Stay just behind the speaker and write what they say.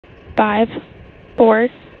5, 4,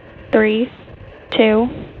 3, 2,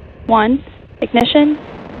 1. Ignition.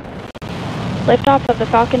 Liftoff of the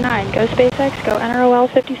Falcon 9. Go SpaceX, go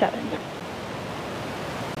NROL-57.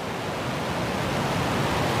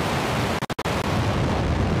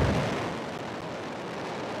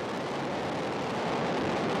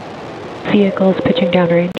 Vehicles pitching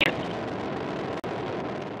downrange.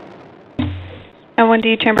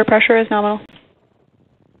 N1D chamber pressure is nominal.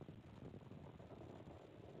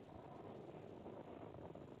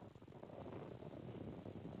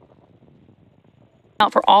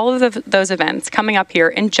 For all of those events coming up here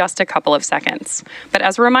in just a couple of seconds. But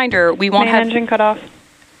as a reminder, we won't have... engine cut off.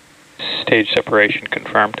 Stage separation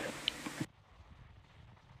confirmed.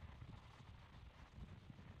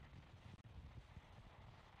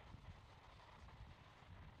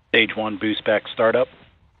 Stage 1 boost back startup.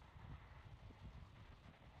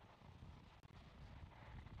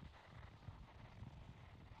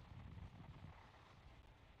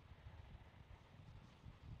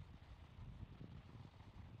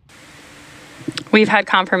 We've had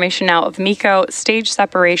confirmation now of MECO, stage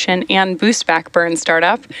separation, and boost back burn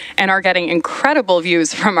startup, and are getting incredible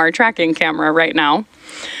views from our tracking camera right now.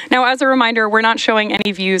 Now, as a reminder, we're not showing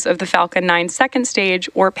any views of the Falcon 9 second stage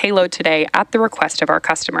or payload today at the request of our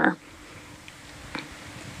customer.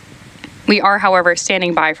 We are, however,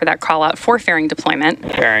 standing by for that call out for fairing deployment.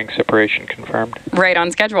 Fairing separation confirmed. Right on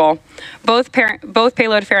schedule. Both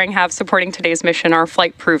payload fairing halves supporting today's mission are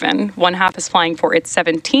flight proven. One half is flying for its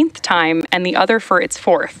 17th time and the other for its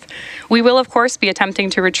 4th. We will, of course, be attempting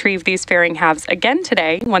to retrieve these fairing halves again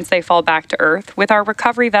today once they fall back to Earth with our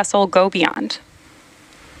recovery vessel Go Beyond.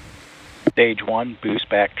 Stage 1 boost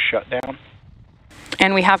back shutdown.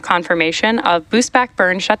 And we have confirmation of boost back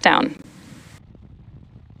burn shutdown.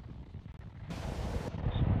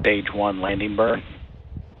 Stage 1 landing burn.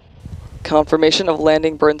 Confirmation of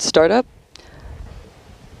landing burn startup.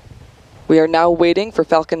 We are now waiting for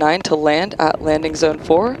Falcon 9 to land at landing zone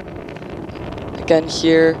 4. Again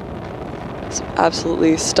here, some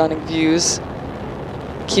absolutely stunning views.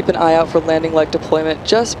 Keep an eye out for landing leg deployment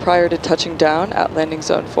just prior to touching down at landing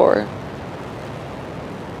zone 4.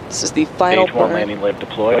 This is the final Stage 1 burn. landing leg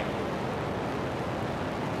deployed.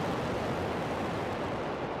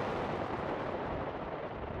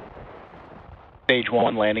 Stage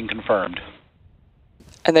 1 landing confirmed.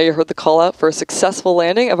 And there you heard the call out for a successful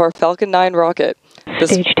landing of our Falcon 9 rocket.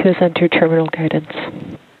 Stage 2 is under terminal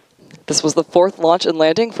guidance. This was the 4th launch and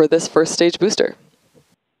landing for this first stage booster.